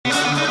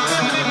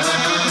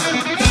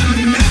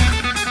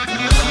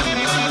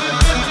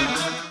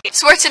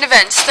Sports and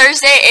events.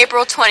 Thursday,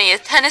 April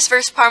 20th, tennis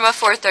vs. Parma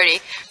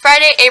 4:30.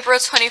 Friday, April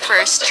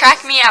 21st,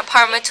 track meet at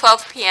Parma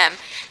 12 p.m.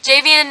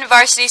 JV and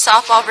varsity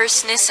softball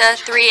vs. Nissa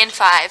 3 and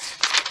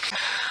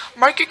 5.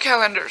 Mark your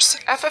calendars.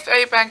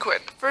 FFA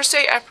banquet,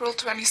 Thursday, April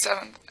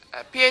 27th.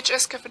 At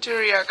PHS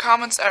cafeteria,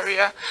 commons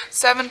area,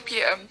 7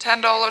 p.m.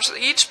 $10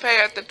 each. Pay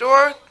at the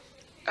door.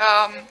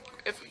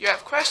 If you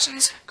have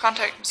questions,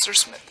 contact Mr.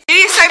 Smith.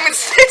 Duty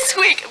assignments this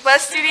week: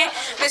 bus duty,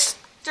 Mr.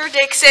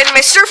 Dixon,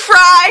 Mr.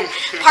 Fry,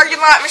 parking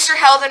lot, Mr.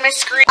 Held, and Miss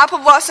Screen. Apple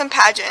Blossom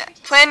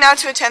Pageant. Plan now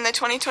to attend the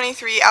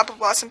 2023 Apple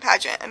Blossom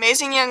Pageant.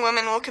 Amazing young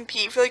women will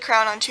compete for the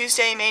crown on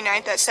Tuesday, May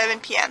 9th at 7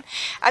 p.m.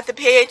 at the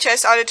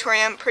PHS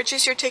Auditorium.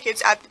 Purchase your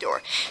tickets at the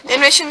door. The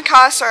admission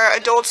costs are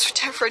adults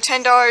for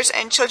 $10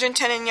 and children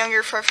 10 and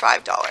younger for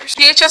 $5.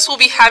 PHS will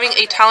be having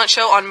a talent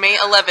show on May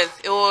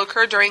 11th. It will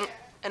occur during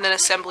an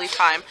assembly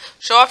time.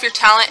 Show off your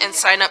talent and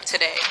sign up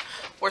today,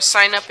 or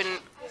sign up in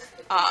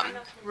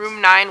room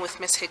 9 with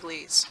Miss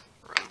Higley's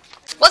room.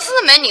 What's on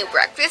the menu?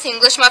 Breakfast,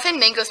 English muffin,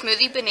 mango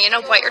smoothie,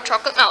 banana, white or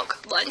chocolate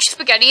milk. Lunch,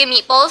 spaghetti and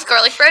meatballs,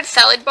 garlic bread,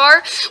 salad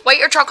bar,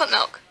 white or chocolate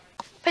milk.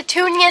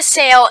 Petunia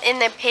sale in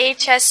the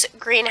PHS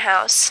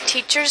greenhouse.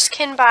 Teachers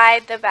can buy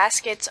the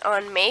baskets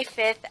on May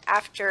 5th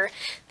after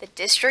the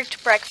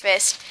district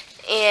breakfast,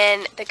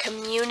 and the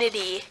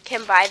community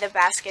can buy the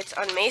baskets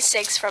on May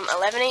 6th from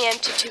 11 a.m.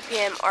 to 2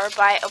 p.m. or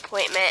by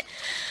appointment.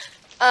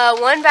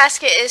 One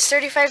basket is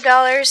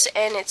 $35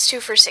 and it's 2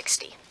 for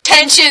 $60.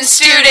 Attention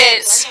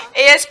students!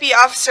 ASB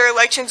officer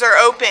elections are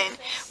open.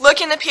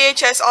 Look in the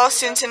PHS All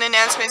Students and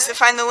Announcements to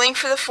find the link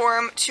for the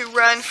form to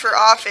run for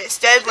office.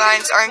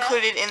 Deadlines are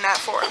included in that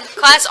form.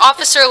 Class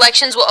officer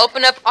elections will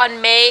open up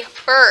on May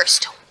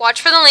 1st. Watch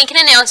for the link in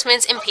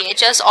announcements in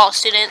PHS All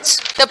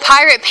Students. The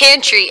Pirate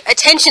Pantry.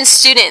 Attention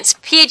students.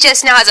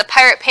 PHS now has a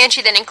pirate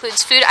pantry that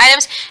includes food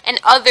items and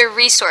other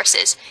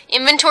resources.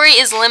 Inventory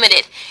is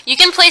limited. You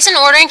can place an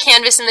order in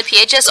Canvas in the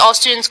PHS All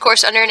Students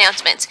course under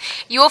announcements.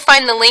 You will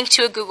find the link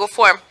to a Google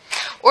form.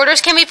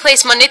 Orders can be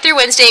placed Monday through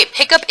Wednesday.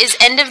 Pickup is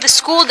end of the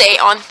school day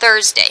on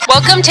Thursday.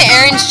 Welcome to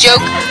Aaron's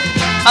joke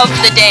of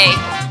the day.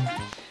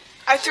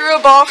 I threw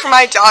a ball for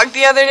my dog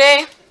the other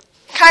day.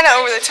 Kind of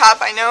over the top,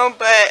 I know,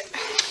 but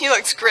he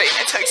looks great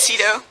in a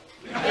tuxedo.